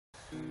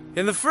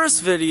In the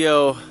first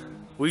video,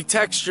 we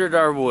textured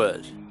our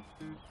wood.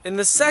 In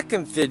the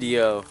second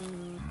video,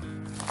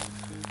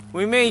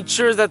 we made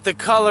sure that the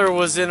color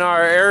was in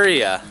our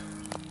area.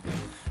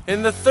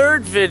 In the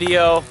third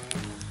video,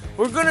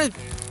 we're gonna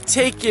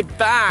take it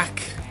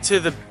back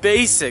to the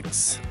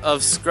basics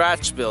of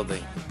scratch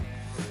building.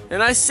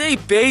 And I say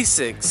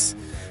basics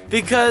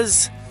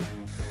because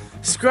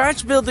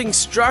scratch building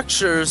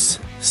structures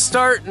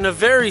start in a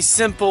very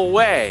simple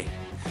way.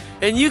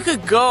 And you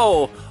could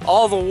go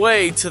all the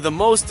way to the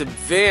most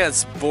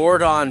advanced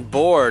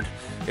board-on-board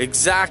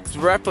exact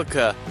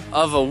replica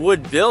of a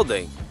wood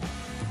building.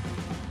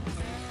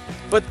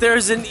 But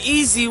there's an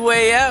easy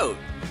way out.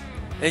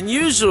 And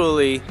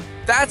usually,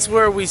 that's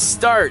where we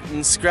start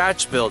in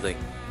scratch building.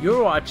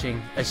 You're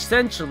watching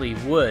Essentially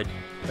Wood,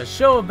 a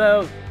show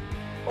about...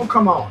 Oh,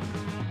 come on.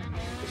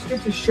 It's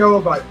just a show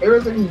about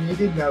everything you need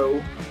to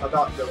know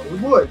about building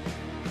with wood.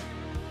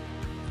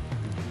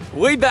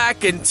 Way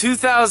back in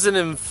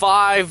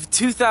 2005,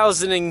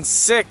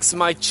 2006,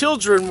 my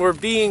children were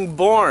being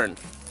born.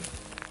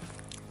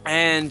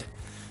 And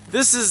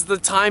this is the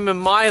time in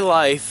my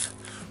life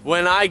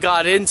when I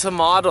got into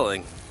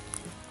modeling.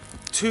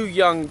 2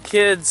 young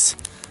kids.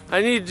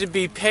 I needed to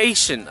be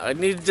patient. I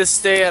needed to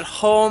stay at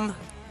home.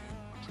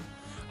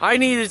 I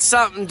needed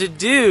something to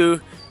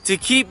do to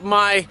keep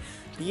my,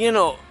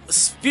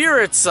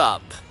 spirits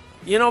up.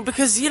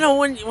 Because,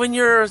 when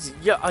you're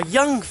a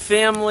young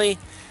family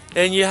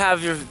and you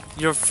have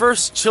your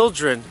first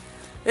children,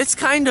 it's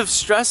kind of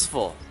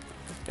stressful.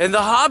 And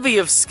the hobby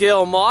of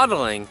scale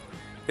modeling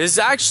is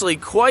actually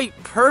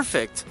quite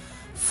perfect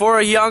for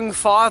a young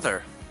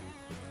father.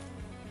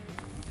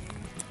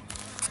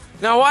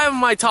 Now, why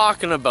am I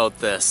talking about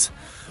this?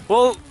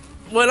 Well,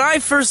 when I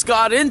first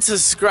got into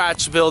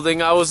scratch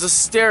building, I was a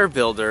stair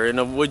builder in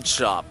a wood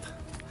shop.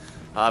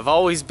 I've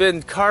always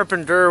been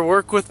carpenter,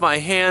 work with my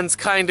hands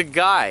kind of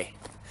guy.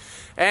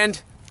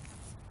 And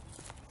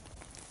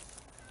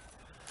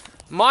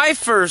my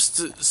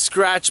first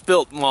scratch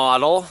built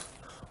model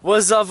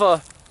was of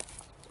it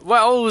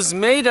was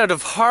made out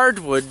of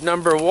hardwood,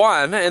 number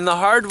one, and the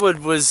hardwood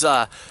was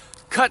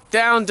cut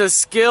down to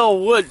scale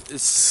wood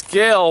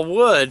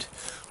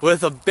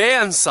with a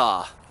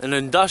bandsaw, an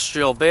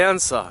industrial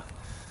bandsaw.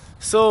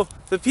 So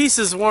the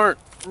pieces weren't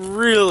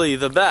really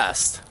the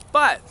best,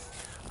 but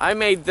I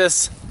made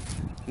this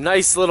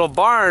nice little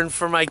barn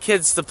for my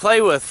kids to play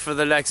with for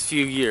the next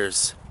few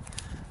years.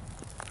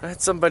 I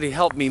had somebody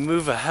help me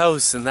move a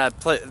house and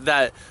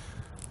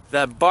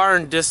that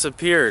barn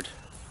disappeared.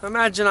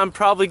 Imagine I'm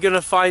probably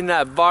gonna find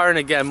that barn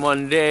again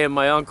one day in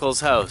my uncle's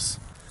house.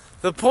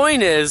 The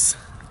point is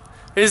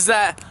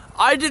that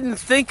I didn't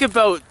think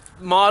about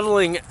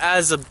modeling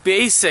as a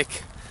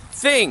basic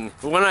thing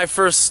when I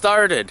first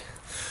started.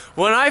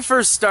 When I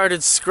first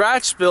started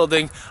scratch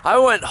building, I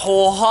went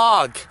whole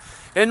hog.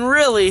 And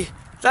really,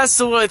 that's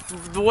the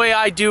way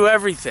I do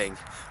everything.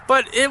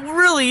 But it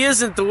really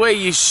isn't the way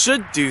you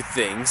should do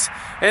things.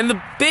 And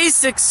the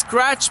basic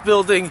scratch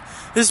building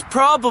is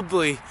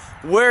probably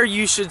where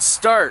you should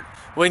start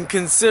when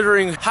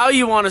considering how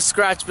you want to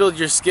scratch build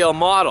your scale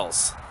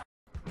models.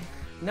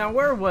 Now,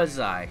 where was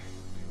I?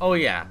 Oh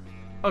yeah.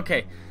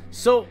 Okay,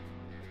 so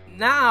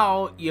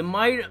now you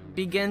might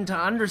begin to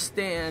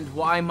understand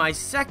why my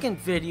second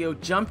video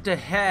jumped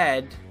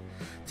ahead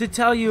to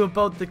tell you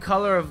about the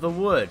color of the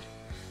wood.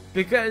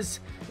 Because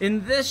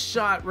in this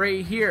shot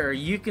right here,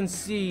 you can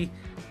see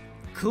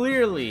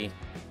clearly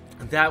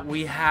that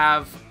we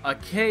have a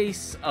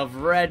case of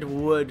red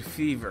wood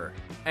fever.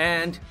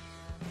 And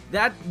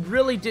that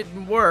really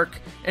didn't work.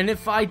 And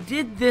if I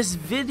did this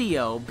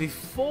video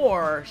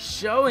before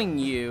showing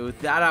you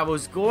that I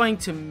was going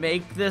to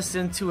make this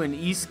into an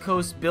East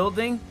Coast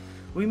building,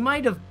 we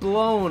might have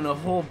blown a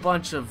whole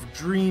bunch of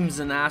dreams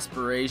and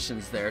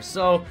aspirations there.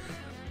 So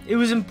it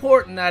was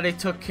important that I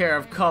took care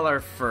of color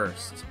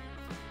first.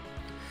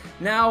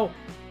 Now,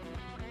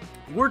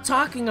 we're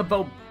talking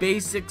about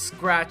basic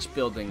scratch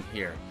building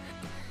here.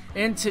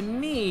 And to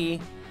me,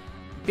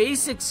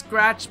 basic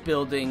scratch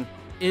building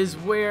is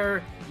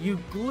where you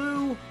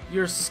glue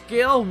your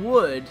scale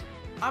wood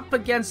up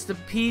against a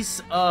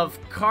piece of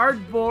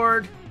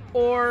cardboard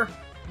or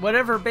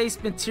whatever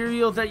base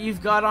material that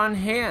you've got on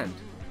hand,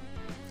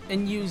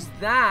 and use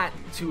that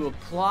to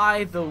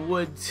apply the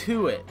wood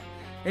to it.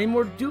 And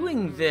we're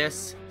doing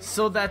this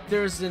so that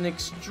there's an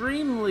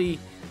extremely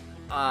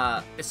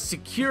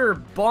secure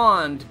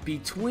bond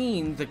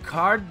between the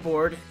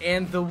cardboard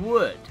and the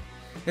wood.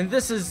 And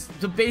this is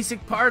the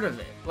basic part of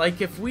it.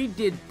 Like if we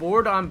did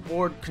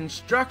board-on-board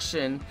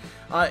construction,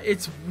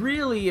 it's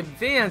really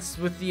advanced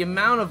with the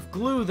amount of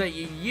glue that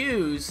you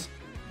use.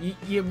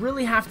 You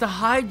really have to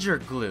hide your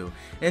glue.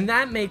 And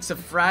that makes a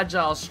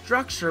fragile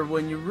structure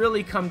when you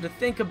really come to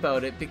think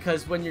about it,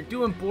 because when you're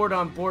doing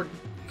board-on-board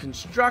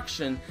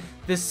construction,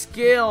 the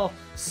scale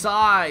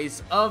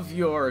size of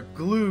your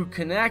glue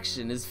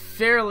connection is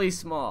fairly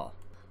small,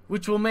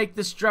 which will make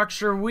the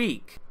structure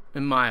weak,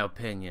 in my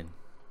opinion.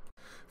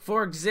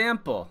 For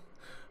example,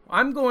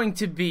 I'm going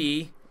to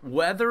be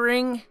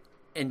weathering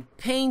and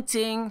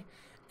painting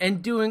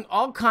and doing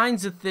all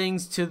kinds of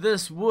things to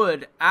this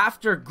wood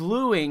after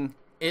gluing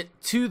it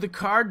to the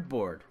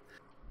cardboard.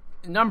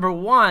 Number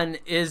one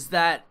is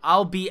that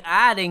I'll be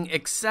adding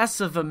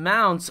excessive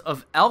amounts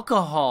of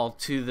alcohol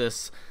to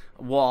this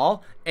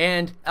wall,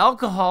 and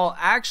alcohol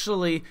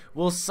actually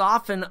will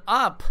soften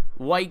up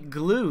white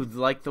glue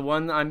like the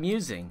one I'm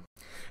using.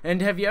 And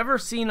have you ever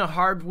seen a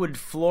hardwood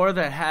floor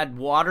that had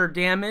water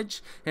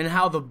damage and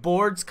how the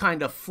boards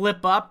kind of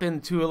flip up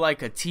into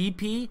like a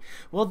teepee?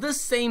 Well, this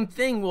same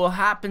thing will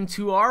happen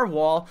to our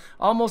wall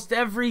almost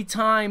every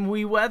time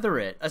we weather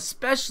it,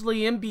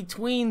 especially in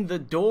between the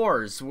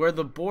doors where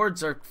the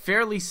boards are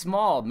fairly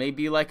small,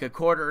 maybe like a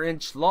 1/4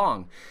 inch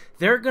long.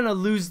 They're going to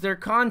lose their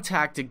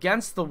contact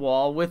against the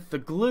wall with the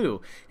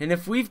glue. And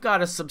if we've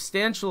got a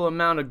substantial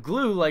amount of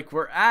glue like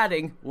we're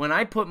adding, when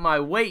I put my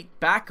weight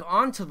back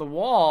onto the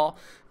wall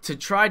to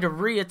try to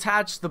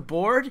reattach the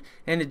board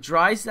and it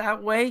dries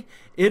that way,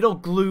 it'll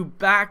glue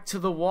back to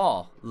the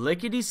wall.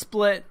 Lickety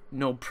split,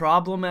 no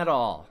problem at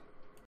all.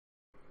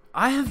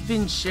 I have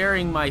been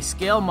sharing my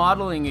scale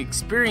modeling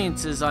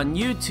experiences on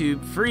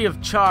YouTube free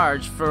of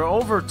charge for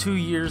over 2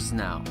 years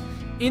now.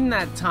 In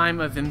that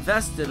time, I've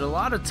invested a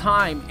lot of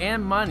time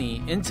and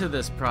money into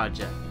this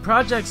project.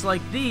 Projects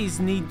like these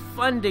need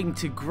funding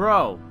to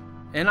grow,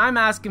 and I'm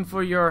asking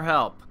for your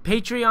help.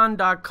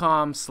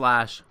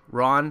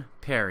 Patreon.com/Ron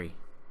Perry.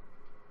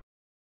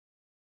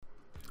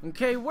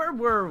 Okay, where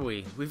were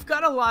we? We've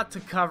got a lot to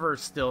cover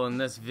still in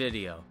this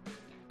video.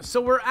 So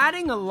we're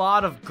adding a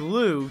lot of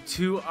glue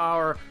to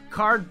our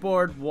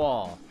cardboard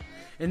wall.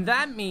 And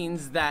that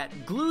means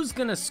that glue's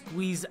gonna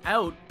squeeze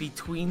out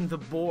between the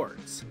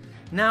boards.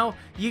 Now,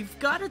 you've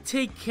got to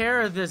take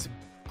care of this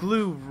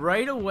glue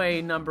right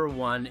away, number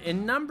one.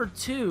 And number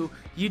two,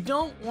 you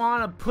don't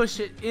want to push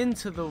it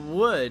into the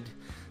wood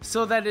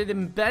so that it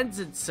embeds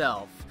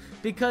itself,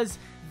 because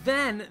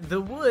then the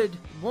wood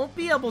won't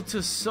be able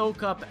to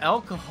soak up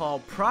alcohol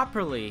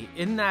properly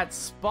in that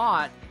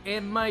spot.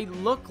 It might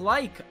look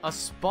like a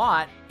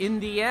spot in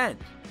the end.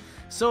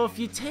 So if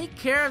you take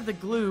care of the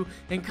glue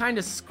and kind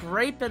of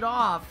scrape it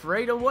off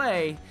right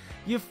away,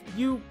 you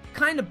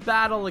kind of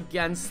battle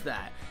against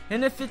that.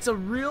 And if it's a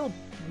real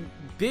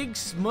big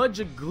smudge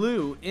of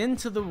glue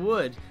into the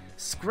wood,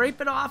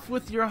 scrape it off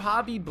with your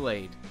hobby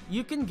blade.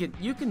 You can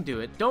do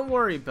it. Don't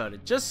worry about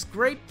it. Just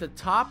scrape the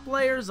top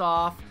layers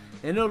off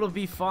and it'll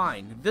be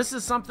fine. This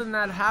is something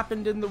that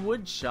happened in the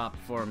wood shop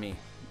for me.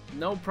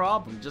 No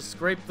problem. Just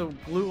scrape the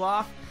glue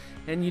off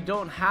and you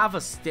don't have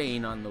a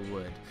stain on the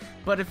wood.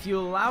 But if you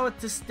allow it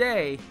to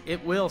stay,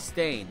 it will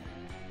stain.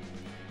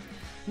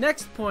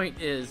 Next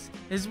point is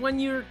when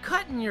you're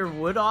cutting your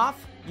wood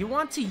off, you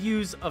want to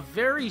use a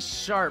very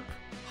sharp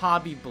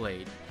hobby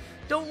blade.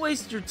 Don't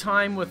waste your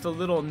time with a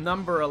little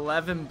number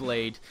 11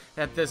 blade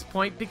at this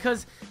point,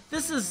 because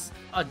this is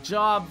a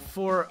job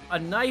for a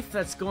knife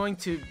that's going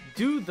to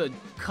do the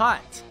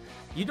cut.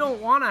 You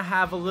don't want to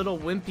have a little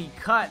wimpy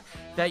cut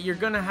that you're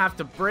going to have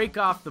to break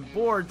off the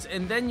boards,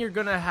 and then you're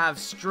going to have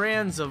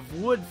strands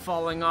of wood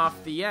falling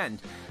off the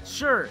end.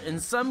 Sure, in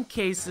some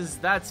cases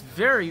that's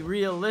very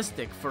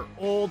realistic for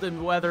old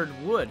and weathered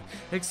wood,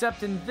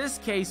 except in this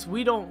case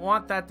we don't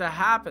want that to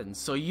happen.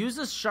 So use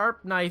a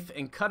sharp knife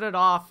and cut it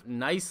off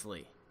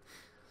nicely.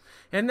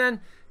 And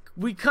then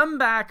we come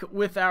back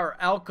with our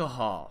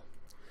alcohol.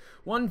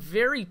 One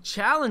very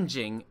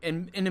challenging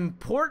and an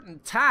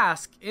important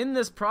task in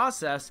this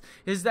process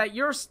is that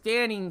you're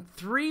standing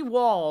 3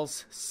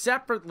 walls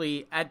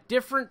separately at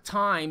different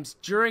times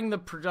during the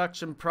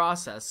production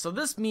process. So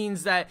this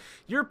means that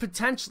you're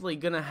potentially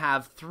going to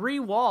have 3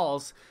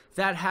 walls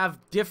that have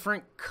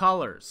different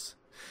colors.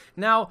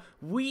 Now,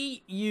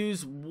 we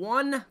use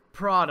one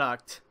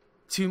product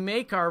to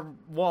make our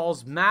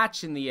walls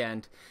match in the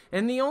end,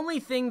 and the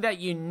only thing that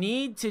you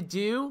need to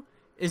do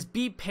is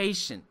be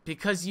patient,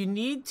 because you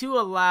need to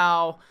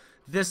allow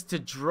this to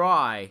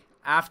dry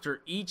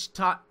after each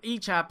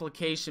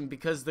application,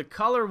 because the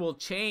color will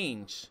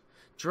change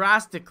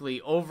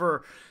drastically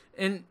over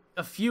in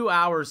a few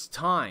hours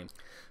time.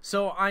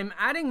 So I'm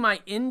adding my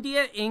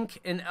India ink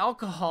and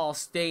alcohol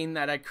stain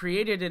that I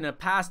created in a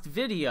past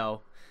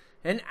video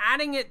and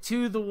adding it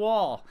to the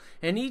wall.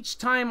 And each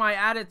time I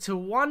add it to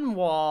one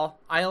wall,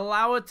 I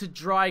allow it to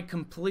dry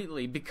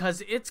completely,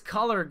 because its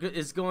color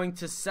is going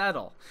to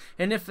settle.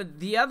 And if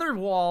the other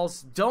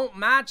walls don't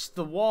match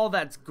the wall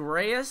that's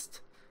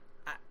grayest,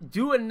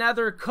 do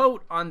another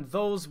coat on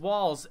those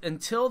walls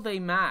until they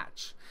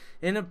match.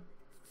 In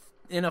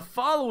a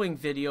following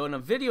video, in a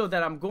video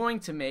that I'm going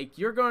to make,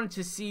 you're going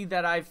to see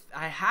that I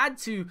had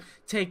to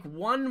take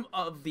one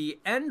of the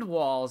end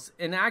walls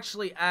and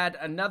actually add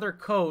another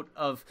coat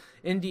of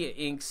India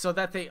ink so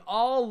that they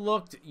all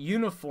looked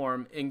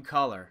uniform in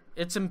color.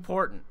 It's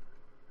important.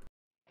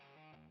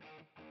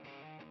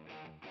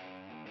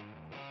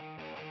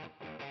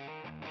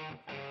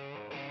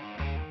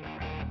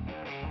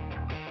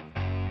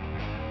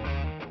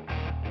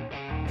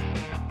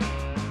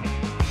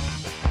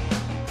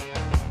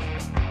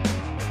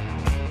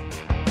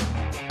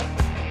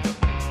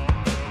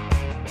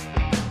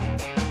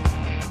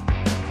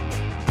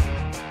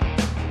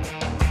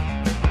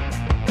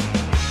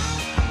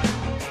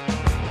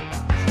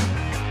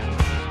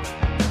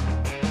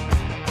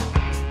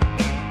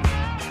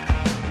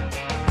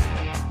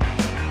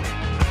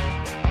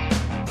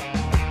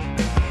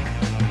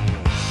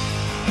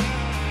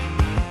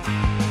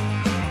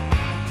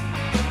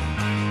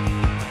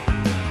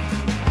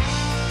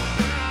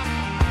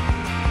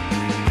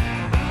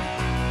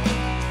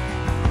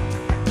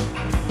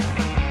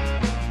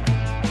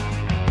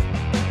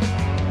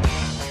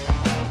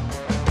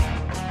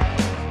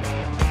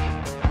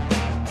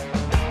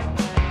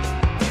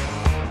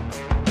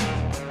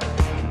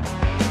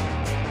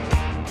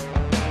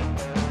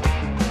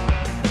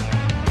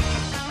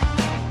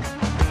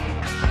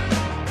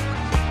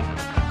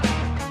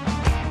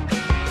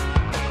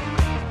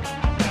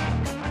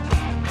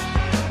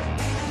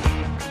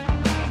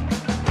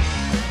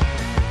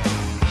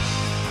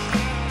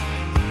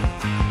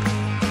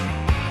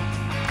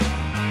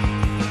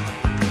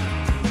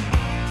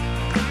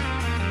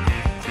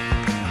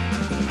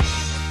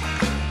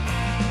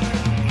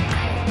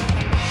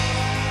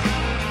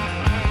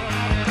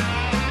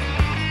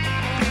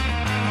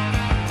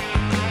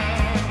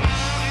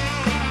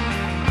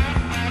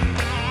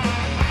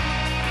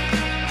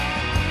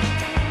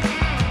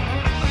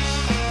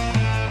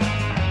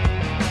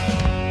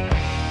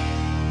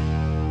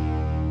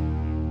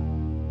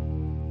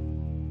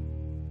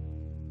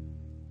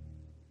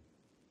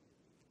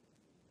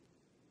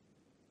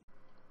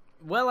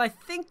 Well, I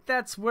think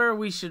that's where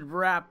we should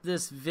wrap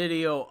this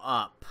video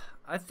up.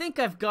 I think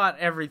I've got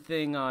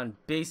everything on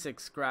basic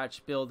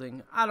scratch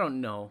building. I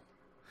don't know.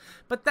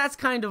 But that's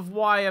kind of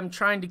why I'm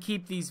trying to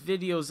keep these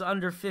videos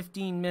under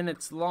 15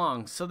 minutes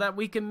long, so that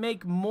we can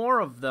make more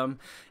of them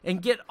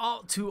and get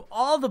to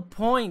all the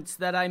points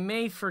that I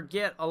may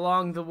forget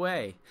along the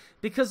way.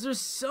 Because there's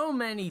so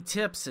many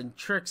tips and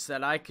tricks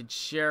that I could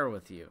share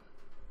with you.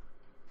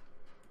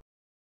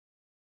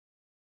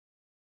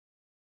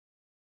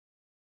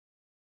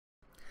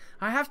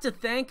 I have to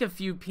thank a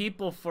few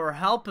people for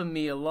helping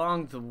me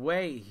along the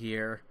way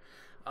here.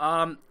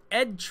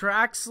 Ed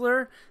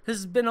Traxler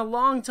has been a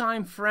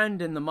longtime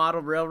friend in the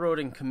model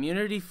railroading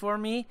community for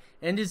me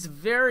and is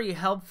very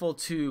helpful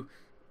to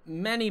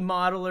many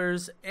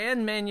modelers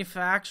and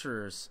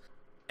manufacturers.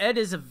 Ed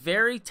is a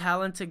very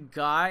talented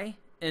guy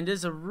and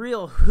is a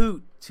real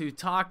hoot to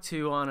talk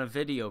to on a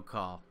video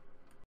call.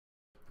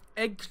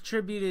 Ed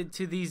contributed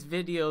to these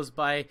videos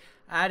by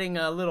adding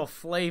a little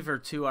flavor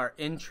to our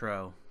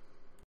intro.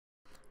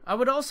 I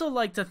would also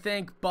like to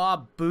thank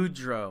Bob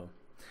Boudreau.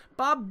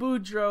 Bob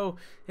Boudreau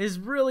is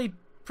really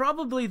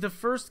probably the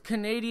first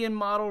Canadian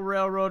model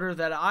railroader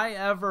that I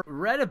ever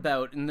read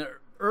about in the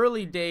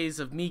early days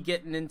of me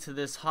getting into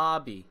this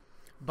hobby.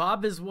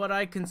 Bob is what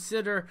I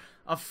consider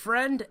a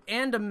friend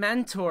and a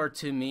mentor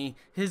to me.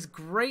 His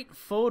great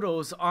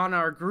photos on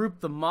our group,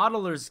 the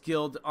Modelers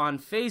Guild on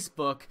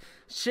Facebook,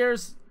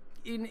 shares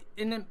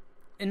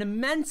an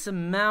immense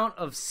amount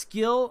of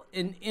skill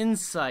and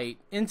insight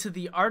into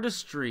the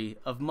artistry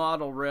of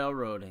model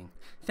railroading.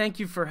 Thank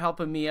you for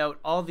helping me out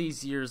all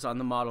these years on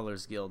the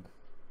Modelers Guild.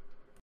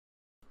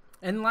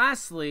 And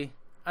lastly,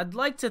 I'd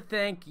like to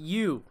thank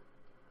you,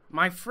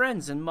 my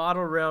friends in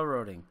model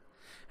railroading.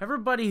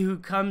 Everybody who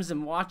comes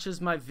and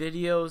watches my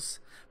videos,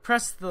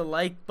 press the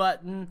like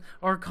button,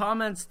 or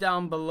comments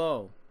down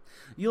below.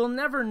 You'll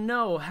never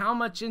know how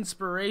much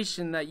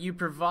inspiration that you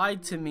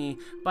provide to me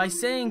by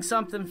saying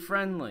something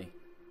friendly.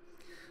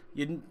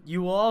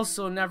 You will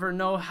also never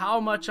know how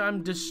much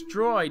I'm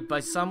destroyed by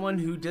someone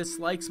who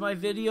dislikes my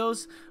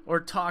videos or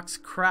talks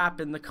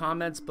crap in the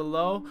comments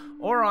below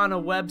or on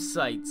a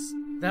website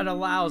that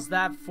allows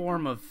that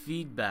form of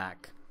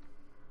feedback.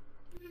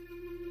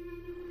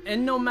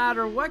 And no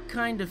matter what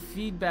kind of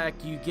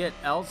feedback you get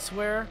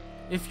elsewhere,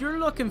 if you're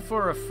looking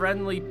for a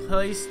friendly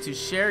place to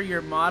share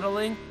your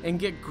modeling and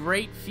get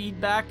great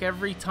feedback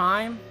every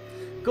time,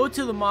 go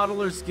to the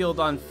Modelers Guild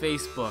on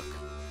Facebook.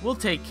 We'll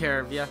take care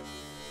of you.